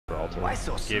Why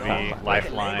so slow? Gibby, Like a leg or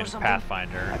Lifeline, something?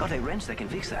 Pathfinder. I got a wrench that can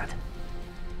fix that.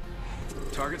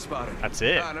 Target spotted. That's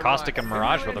it. Never Caustic mind. and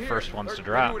Mirage If were we the land first here, ones to or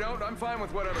drop. maybe we don't, I'm fine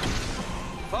with whatever.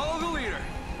 Follow the leader.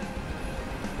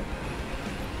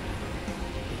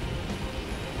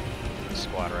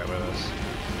 Squad right with us.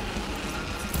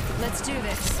 Let's do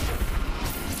this.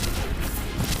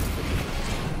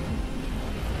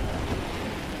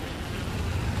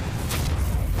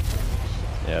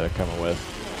 Yeah, they're coming with.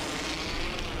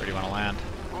 Where do you want to land?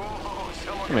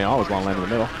 I mean, I always want to land in the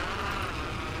middle.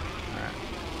 Alright.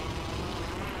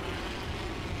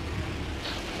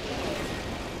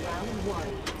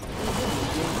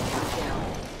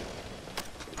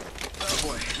 Oh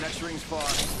boy, next ring's far.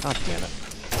 Oh, damn it.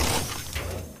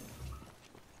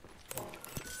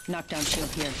 Knockdown shield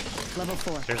here. Level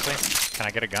 4. Seriously? Can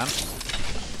I get a gun?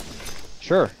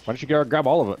 Sure. Why don't you grab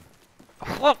all of it?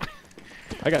 Well,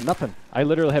 I got nothing. I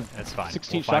literally have It's fine.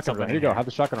 16 We'll find shotgun something rounds. Here you in go. here. Have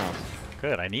the shotgun rounds.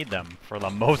 good. I need them for the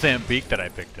Mozambique that I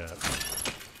picked up.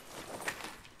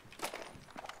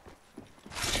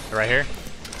 Right here?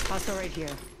 Hostile right here.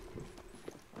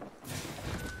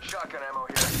 Shotgun ammo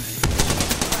here.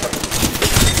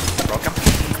 Broke him.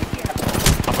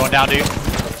 I'm going down, dude.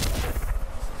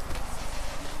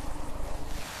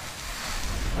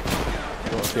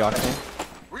 What's the octane?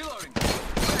 Reloading.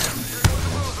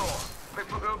 Here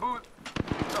goes the boot.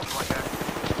 Something like that.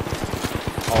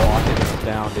 Oh, octane is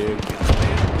down, dude.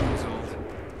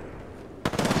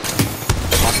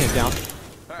 Octane's down.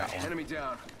 Alright, enemy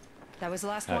down. That was the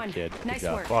last That one. kid. Good Nice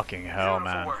job. work. Fucking hell,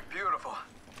 Beautiful man. work. Beautiful.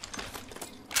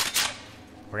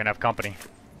 We're gonna have company.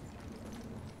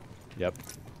 Yep.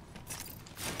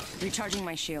 Recharging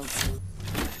my shields.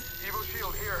 Evo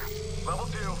shield here. Level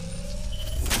 2.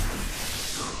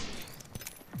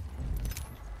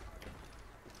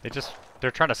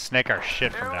 They're trying to snake our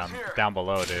shit from Arrows here. down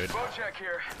below, dude. Bow check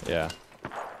here. Yeah.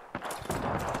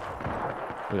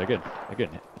 Ooh, they're good. They're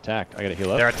getting attacked. I gotta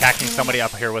heal up. They're attacking somebody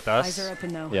up here with Eyes are us.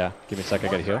 open though. Yeah. Give me a sec. I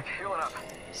gotta heal. Healing up.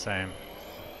 Same.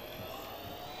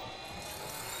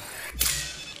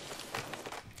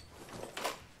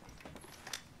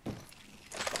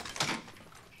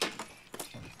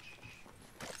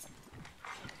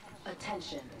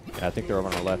 Attention. Yeah, I think they're over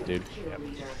on the left, dude. Kill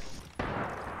leader.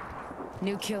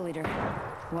 New kill leader.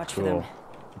 Watch for Cool. them.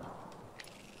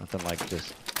 Nothing like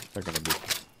just. They're gonna be.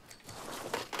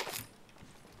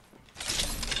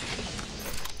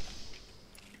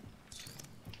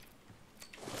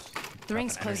 The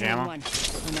ring's Dropping closing energy in ammo? 1.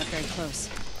 We're not very close.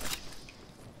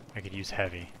 I could use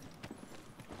heavy.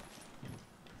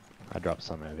 I dropped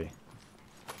some heavy.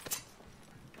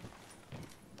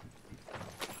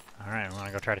 Alright, we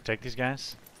wanna go try to take these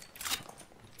guys?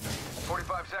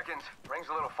 45 seconds. Ring's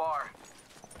a little far.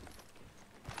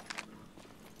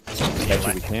 Bet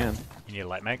you we can. You need a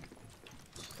light mag?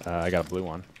 I got a blue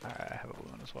one. Alright, I have a blue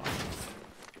one as well.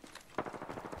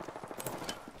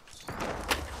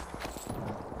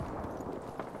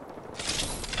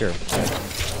 Here.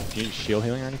 Do you need shield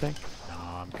healing or anything? No,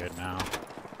 I'm good now.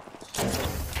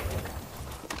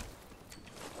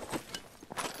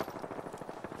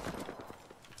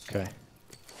 Okay.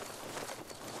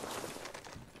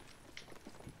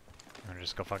 You wanna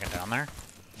just go fucking down there?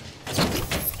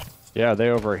 Yeah, are they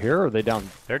over here or are they down?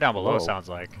 They're down below, Whoa. sounds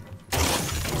like.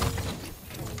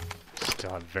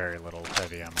 Still have very little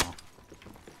heavy ammo.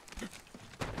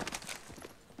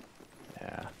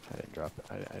 Yeah, I didn't drop it.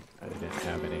 I didn't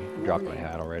have any. Dropped my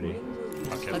hat already.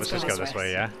 Okay, Let's let's go just go this this way.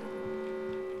 way, yeah?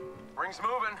 Ring's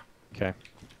moving. Okay.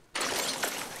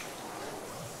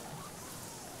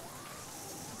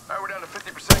 Alright, we're down to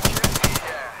 50% kill.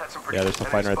 Yeah, that's some pretty Yeah, there's some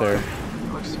fighting right there.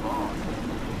 Looks small.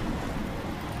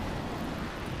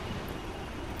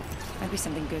 Might be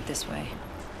something good this way.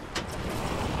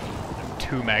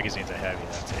 2 magazines of heavy,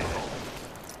 that's it.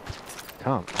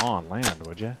 Come on, land,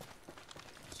 would you?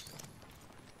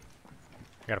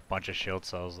 I got a bunch of shield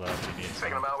cells though if you need Taking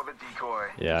some. them out with a decoy.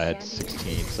 Yeah, I had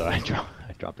 16, so I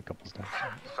dropped a couple times.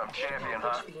 Some champion,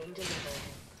 huh? Being delivered.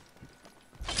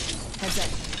 Heads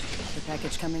up. The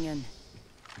package coming in.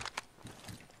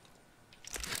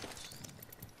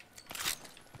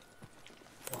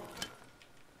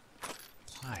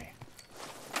 Why?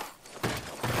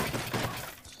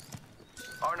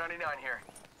 R99 here.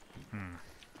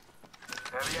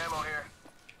 Heavy ammo here.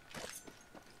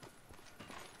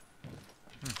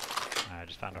 I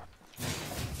just found a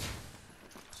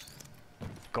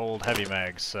gold heavy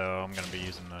mag, so I'm gonna be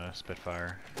using the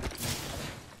Spitfire.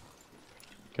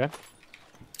 Okay.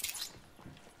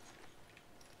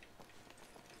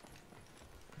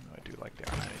 I do like the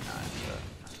R99, but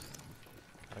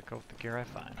gotta go with the gear I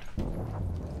find.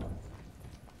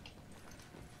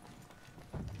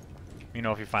 You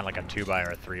know, if you find like a 2x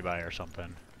or a 3x or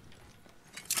something.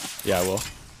 Yeah, I will.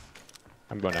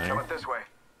 I'm going down here. Coming this way.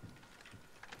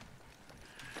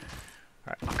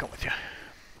 Alright, I'll come with you.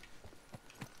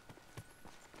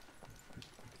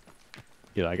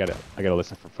 Yeah, I gotta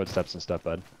listen for footsteps and stuff,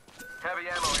 bud. Heavy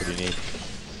ammo What do here. you need?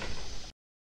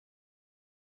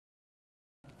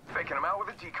 Faking him out with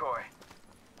a decoy.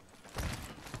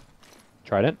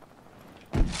 Trident?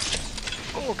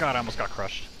 Oh god, I almost got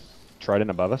crushed. Trident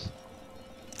above us?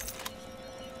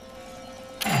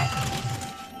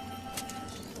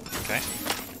 Okay.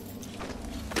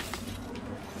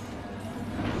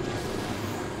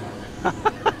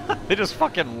 They just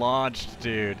fucking launched,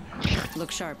 dude.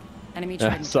 Look sharp. Enemy Yeah,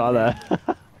 trident. saw over there.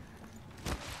 that.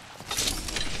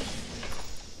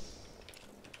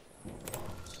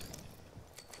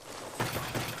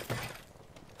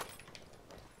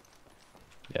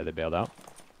 Yeah, they bailed out.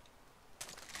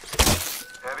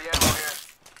 Heavy ammo here.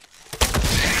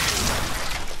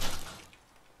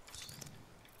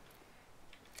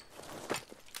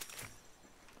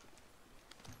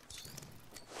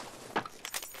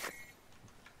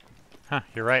 Huh,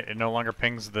 you're right. It no longer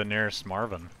pings the nearest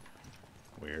Marvin.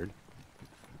 Weird.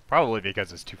 Probably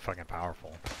because it's too fucking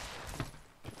powerful.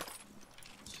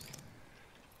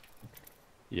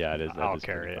 Yeah, it is. I'll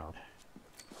carry it.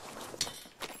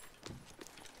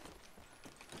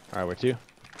 Alright, where to?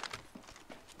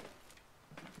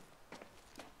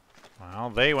 Well,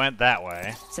 they went that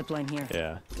way, Zipline here.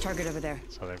 Yeah, Target over there.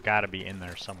 so they've got to be in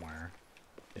there somewhere.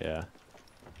 yeah.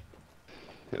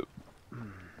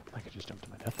 I could just jump to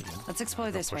my death again. Let's explore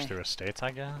Go this push way. through estates,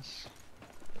 I guess.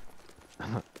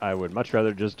 I would much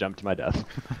rather just jump to my death.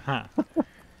 Well,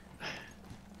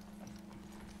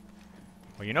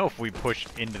 you know, if we push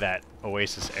into that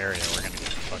oasis area, we're gonna get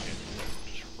fucking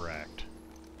just wrecked.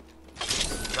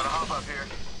 Gotta hop up here.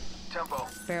 Tempo.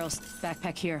 Barrels.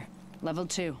 Backpack here. Level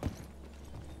 2.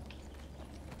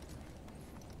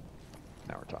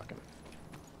 Now we're talking.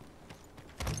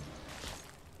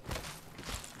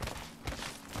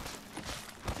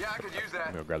 Yeah, I could use I'm that.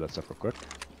 gonna go grab that stuff real quick.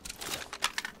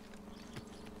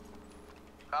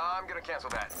 I'm gonna cancel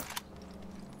that.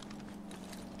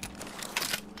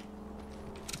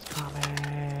 It's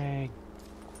coming.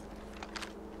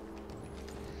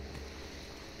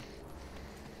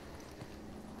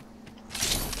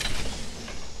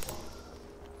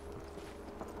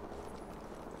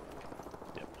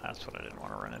 Yep, that's what I didn't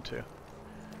want to run into.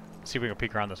 See if we can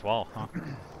peek around this wall, huh?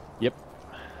 Yep.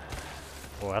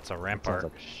 Oh, that's a Sounds rampart.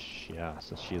 like yeah,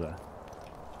 it's a Sheila.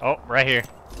 Oh, right here.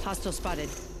 Hostile spotted.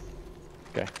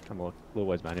 Okay, I'm a little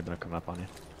ways behind you, but I'm coming up on you.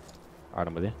 Alright,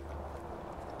 I'm with you.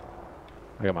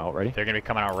 I got my ult ready. They're gonna be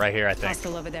coming out right here, I think.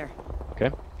 Hostile over there.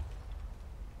 Okay.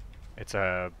 It's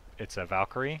a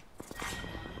Valkyrie.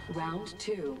 Round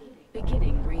 2.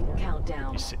 Beginning ring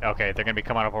countdown. You see, okay, they're gonna be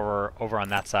coming up over on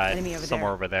that side, Enemy over somewhere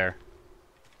there. over there.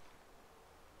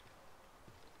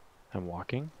 I'm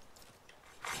walking.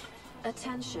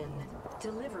 Attention.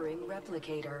 Delivering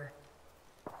replicator.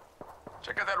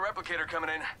 Check out that replicator coming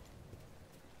in.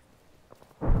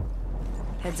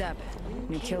 Heads up.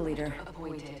 New kill leader.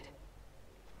 Appointed.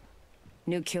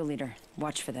 New kill leader.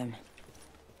 Watch for them.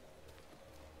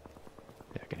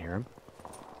 Yeah, I can hear him.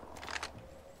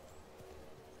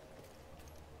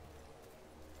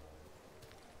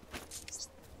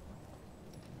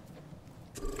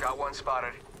 Got one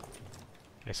spotted.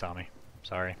 They saw me.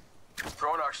 Sorry.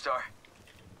 Throwing Arc Star.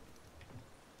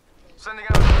 Sending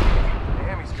out.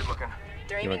 Damn, he's good looking.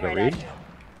 You wanna go read?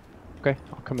 Okay,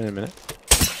 I'll come in a minute.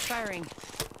 Firing.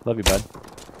 Love you, bud.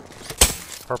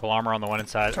 Purple armor on the one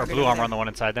inside, or Target blue over armor there. on the one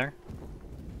inside there.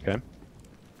 Okay.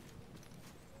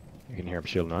 You can hear him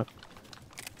shielding up.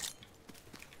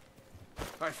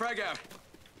 Alright, frag out.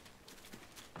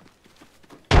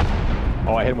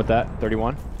 Oh, I hit him with that.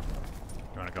 31.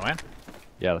 You wanna go in?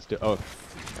 Yeah, let's do. Oh,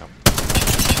 no.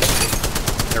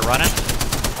 They're running.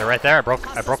 They're right there. I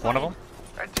broke one of them.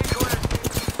 That decoy.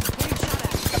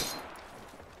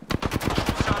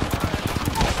 Shot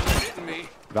hitting me.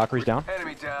 Valkyrie's down.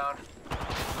 Enemy down.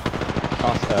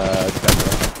 It's back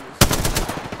there.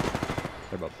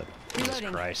 They're both dead. Jesus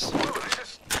Reloading. Christ. Whoa, they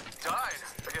just died.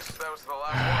 I guess that was the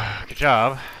last Good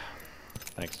job.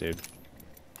 Thanks, dude.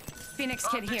 Phoenix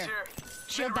one. kid here.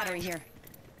 Shield battery here.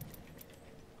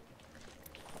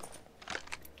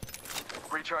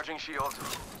 Recharging shield.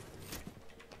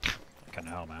 Fucking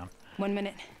hell, man. 1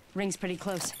 minute. Ring's pretty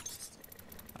close.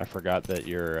 I forgot that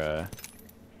you're.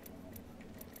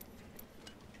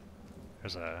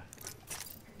 There's a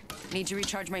Need to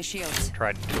recharge my shields.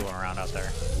 tried tooling around out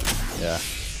there. Yeah.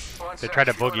 One They sec, tried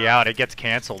to healing boogie up. out. It gets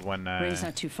canceled when. Ring's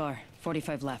not too far.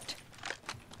 45 left.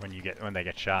 when they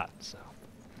get shot. So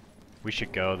we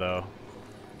should go though.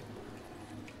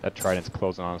 That trident's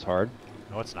closing on us hard.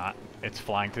 No, it's not. It's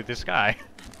flying through the sky.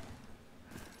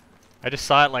 I just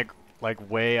saw it like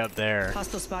way up there.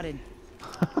 Hostile spotted.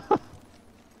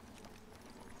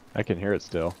 I can hear it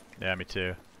still. Yeah, me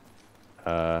too.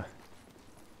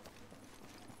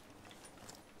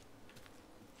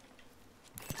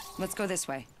 Let's go this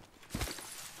way.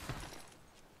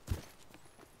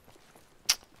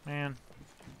 Man,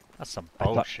 that's some I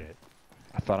thought- bullshit.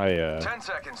 I thought I 10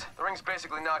 seconds. The ring's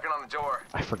basically knocking on the door.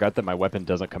 I forgot that my weapon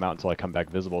doesn't come out until I come back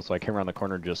visible, so I came around the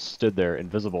corner and just stood there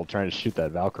invisible trying to shoot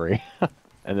that Valkyrie.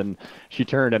 And then she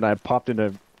turned and I popped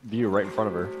into view right in front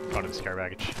of her. Out of the scare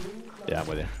baggage. Yeah, I'm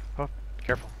with you. Oh,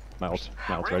 careful. My ult's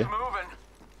Ring's ready. moving.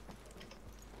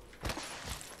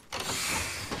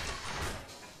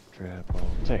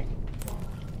 Triple take.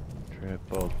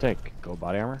 Triple take. Gold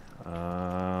body armor.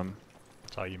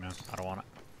 It's all you, man. I don't want it.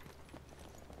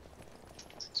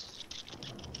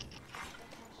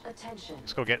 Attention.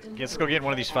 Let's go get in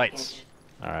one of these fights.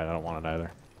 Alright, I don't want it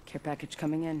either. Care package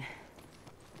coming in.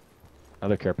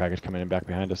 Another care package coming in back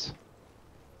behind us.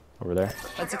 Over there.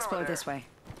 Let's explore this way.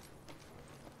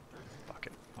 Fuck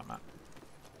it. I'm not.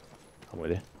 I'm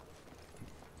with you.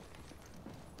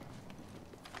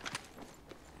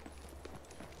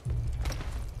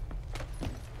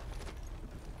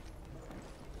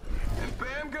 And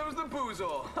bam goes the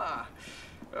boozle. Ha!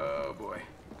 Oh boy.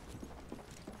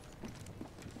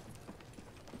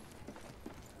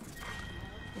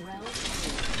 Round 2.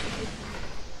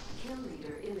 Kill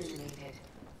leader eliminated.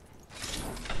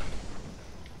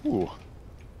 Ooh.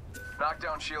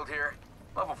 Knockdown shield here.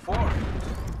 Level 4.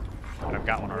 I've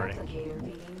got one already. Replicator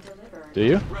being delivered. Do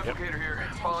you? Replicator here.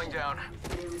 Falling down.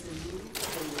 There is a new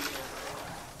kill leader.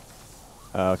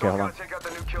 Okay, hold on. Gotta take out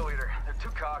the new kill leader. They're too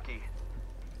cocky.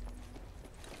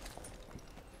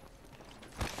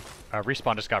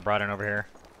 Respawn just got brought in over here.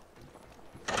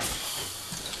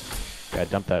 Yeah, I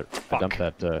dumped that. I dumped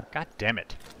Fuck. that. God damn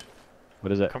it.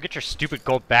 What is it? Come get your stupid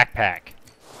gold backpack.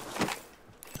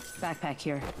 Backpack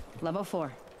here. Level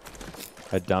 4.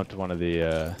 I dumped one of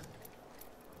the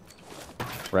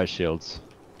red shields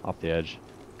off the edge.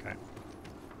 Okay.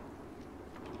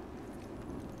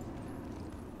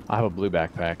 I have a blue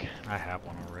backpack. I have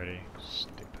one already.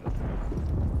 Stupid.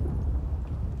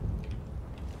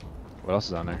 What else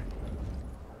is on there?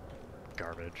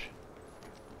 Garbage.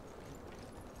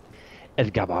 El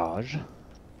garbage.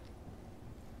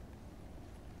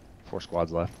 4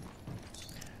 squads left.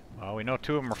 Well, we know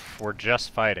 2 of them were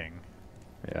just fighting.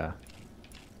 Yeah.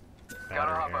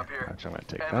 Gotta Battery hop here. up here. Actually, I'm gonna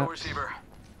take And no that. receiver.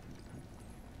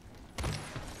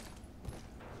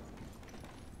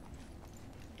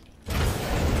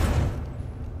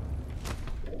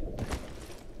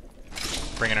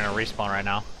 Bringing in a respawn right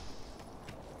now.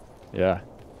 Yeah.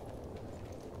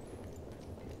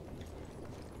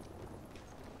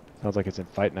 Sounds like it's in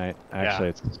fight night. Actually,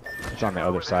 it's on the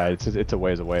other side. It's a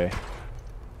ways away. You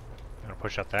wanna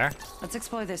push up there? Let's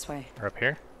explore this way. Or up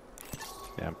here?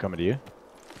 Yeah, I'm coming to you.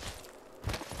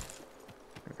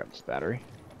 I got this battery.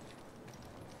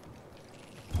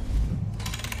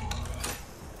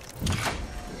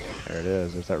 There it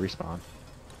is. There's that respawn.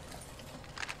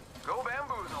 Go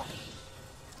bamboozle.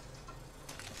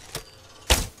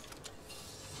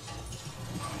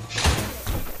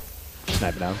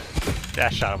 Snipe it down. Yeah,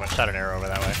 shot an arrow over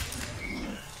that way.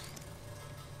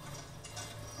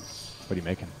 What are you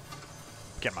making?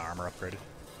 Get my armor upgraded.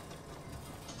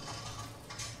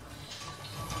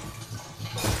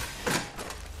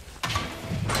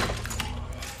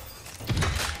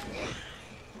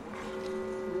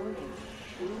 Warning.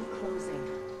 Room closing.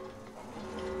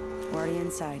 We're already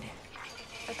inside.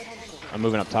 I'm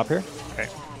moving up top here. Okay.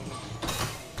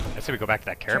 I say we go back to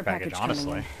that care Care package, package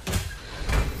coming honestly.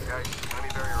 Guys, enemy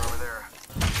barrier over there.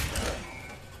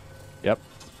 Yep.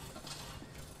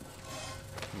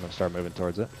 I'm gonna start moving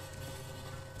towards it.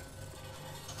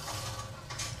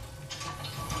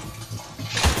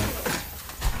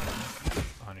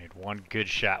 I need one good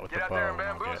shot with Get the out bow there and and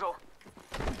I'll get bamboozle.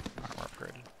 armor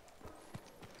upgraded.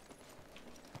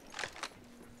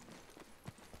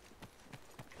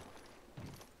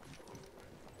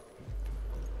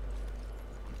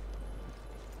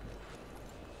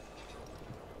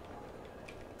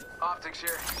 Optics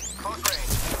here. Close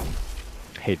range.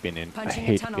 I hate being in. Punching a I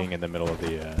hate tunnel. being in the middle of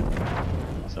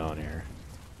the zone here.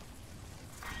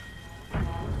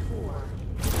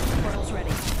 Portal's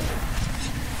ready.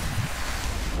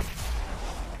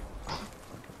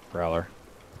 Growler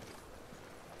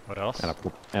What else?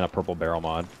 and a purple barrel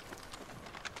mod.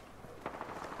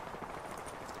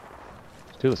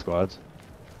 2 of the squads.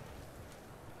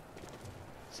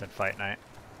 Said fight night.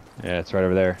 Yeah, it's right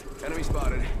over there. Enemy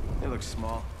spotted. It looks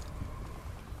small.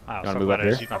 Oh, wanna so move glad up I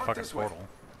just here? used my How about fucking this way? portal.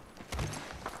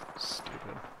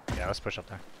 Stupid. Yeah, let's push up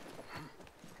there.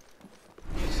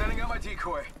 Sending out my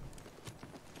decoy.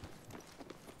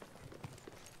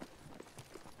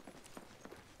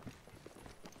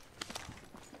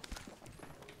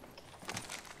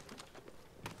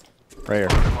 Right here.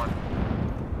 Come on.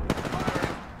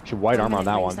 Should white armor on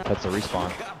that one. That's the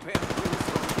respawn.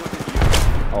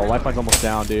 Oh, lifeline's almost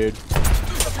down, dude.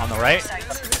 On the right.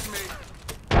 Hit me.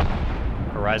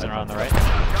 Horizon are on the right.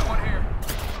 Got one here.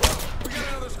 We got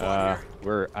another squad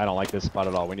here. I don't like this spot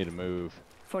at all. We need to move.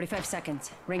 45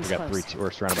 seconds. Rings We got close.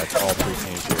 we're surrounded by all 3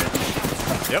 teams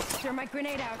here. Yep. Throw my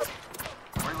grenade out.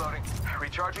 Reloading.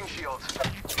 Recharging shields.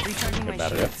 Recharging my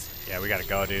about it. shields. Yeah, we gotta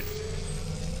go, dude.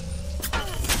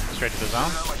 Straight to the zone.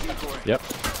 Sending out my decoy. Yep.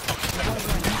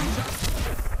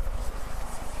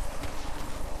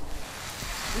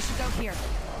 We should go here.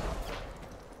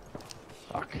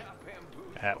 Fuck.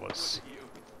 That was.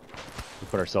 We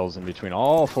put ourselves in between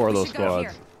all 4 of We those should go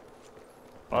squads. here.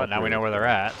 Well, now we know where they're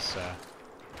at. So.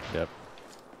 Yep.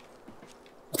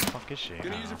 What the fuck is she?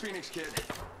 Gonna use a Phoenix kit.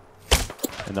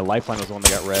 And the lifeline was the one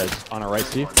that got res. On our right,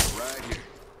 Steve. Right here.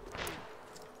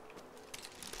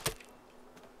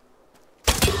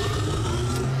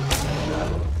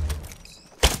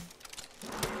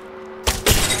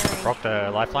 Broke the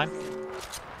lifeline.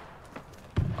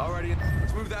 Alrighty,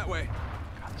 let's move that way.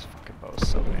 God, this fucking bow is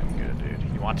so damn good,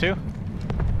 dude. You want to?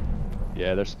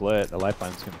 Yeah, they're split. The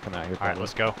lifeline's gonna come out here. All right,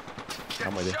 let's go.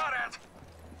 I'm with you. Shot at.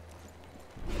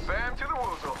 Bam to the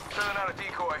woozle. Sending out a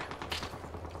decoy.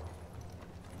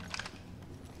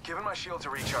 Giving my shields a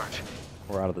recharge.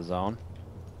 We're out of the zone.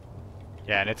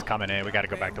 Yeah, and it's coming in. We gotta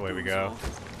go back the way we go.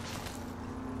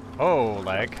 Oh,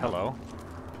 leg. Hello.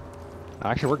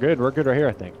 Actually, we're good. We're good right here,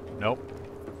 I think. Nope.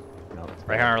 No, that's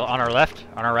Right here on our left,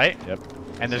 on our right. Yep.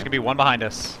 And there's gonna be one behind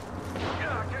us.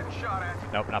 Yeah, getting shot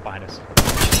at. Nope, not behind us.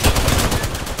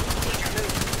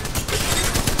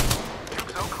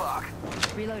 2 o'clock.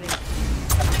 Reloading.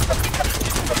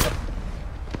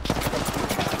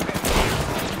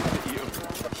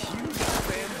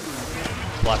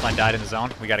 Lifeline died in the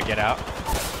zone. We gotta get out.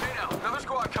 Hey now, another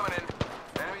squad coming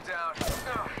in. Enemy down.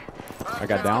 I got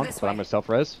Let's go down, this but I'm way. gonna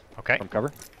self-res Okay. from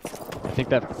cover. I think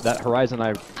that horizon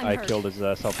I hurt. killed is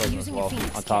self-res as Using a well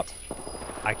Phoenix on top. kit.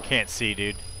 I can't see,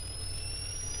 dude.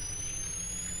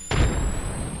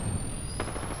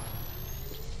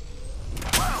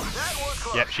 Wow, that was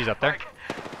close. Yep, she's up there. Like,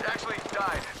 actually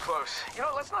died close. You know,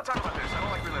 let's not talk about this. I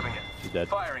don't like reliving it. She's dead.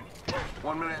 Firing.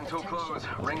 1 minute until close.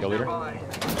 Rings kill leader. nearby.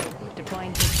 Deploying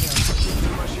hit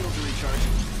shield. My shields are recharged.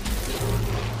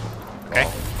 Okay.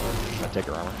 I take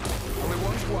her armor. Only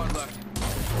 1 squad left.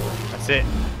 That's it.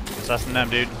 It's us and them,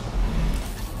 dude.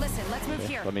 Listen, let's move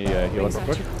here. Let me heal up Rings real on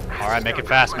quick. you. All right, make it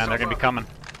fast, man. They're gonna be coming.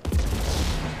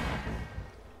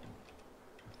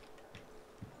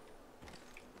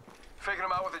 Faking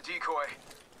them out with a decoy.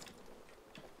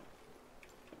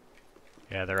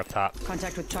 Yeah, they're up top.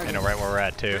 Contact with They target. know right where we're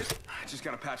at too. I just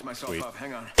gotta patch myself Sweet. up.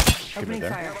 Hang on. Opening there.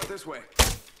 How fire. about this way?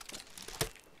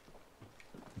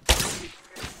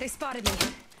 They spotted me.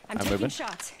 I'm taking moving.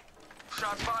 shots.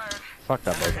 Shots fired. Fuck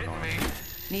that They're boat. hitting me.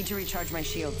 Need to recharge my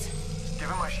shields.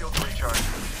 Giving my shields a recharge.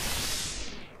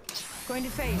 Going to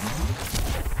phase.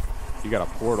 You got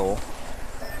a portal.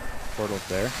 Portal's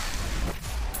there.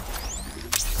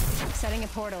 Setting a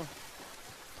portal.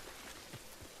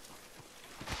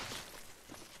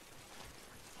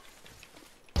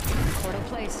 Portal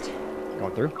placed.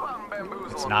 Going through. Come on,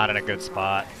 bamboozle. It's not in a good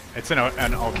spot. It's in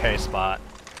an okay spot.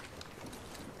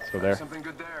 Let's go there. Something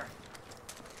good there.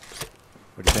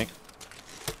 What do you think?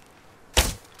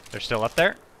 They're still up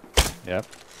there. Yep.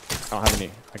 I don't have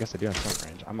any. I guess I do have some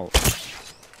range. I'm a.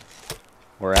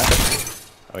 We're at it.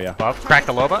 Oh yeah. Above. Crack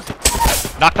the Loba.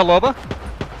 Knock the Loba.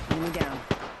 Enemy down.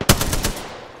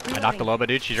 I knocked the Loba,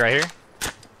 dude. She's right here.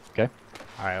 Okay.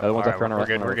 All right. The other one's all up here on right, our, we're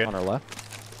good. on, our, We're good. on our left.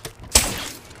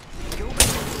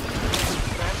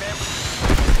 Bam, bam.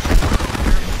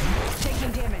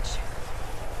 Taking damage.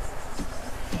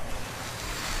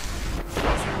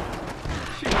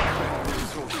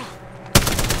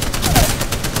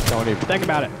 Don't even think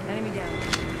about it. Enemy down.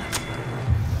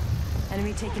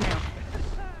 Enemy taken out.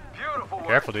 Beautiful work.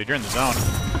 Careful, dude. You're in the zone.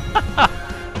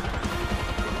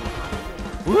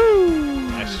 Woo!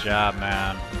 Nice job,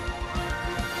 man.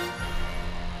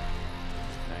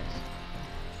 Nice.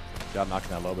 Good job knocking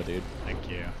that Loba, dude. Thank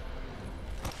you.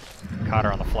 Caught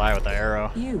her on the fly with the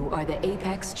arrow. You are the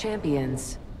Apex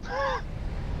champions.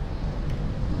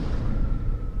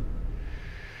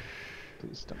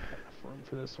 Please don't have enough room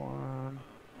for this one.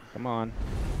 Come on.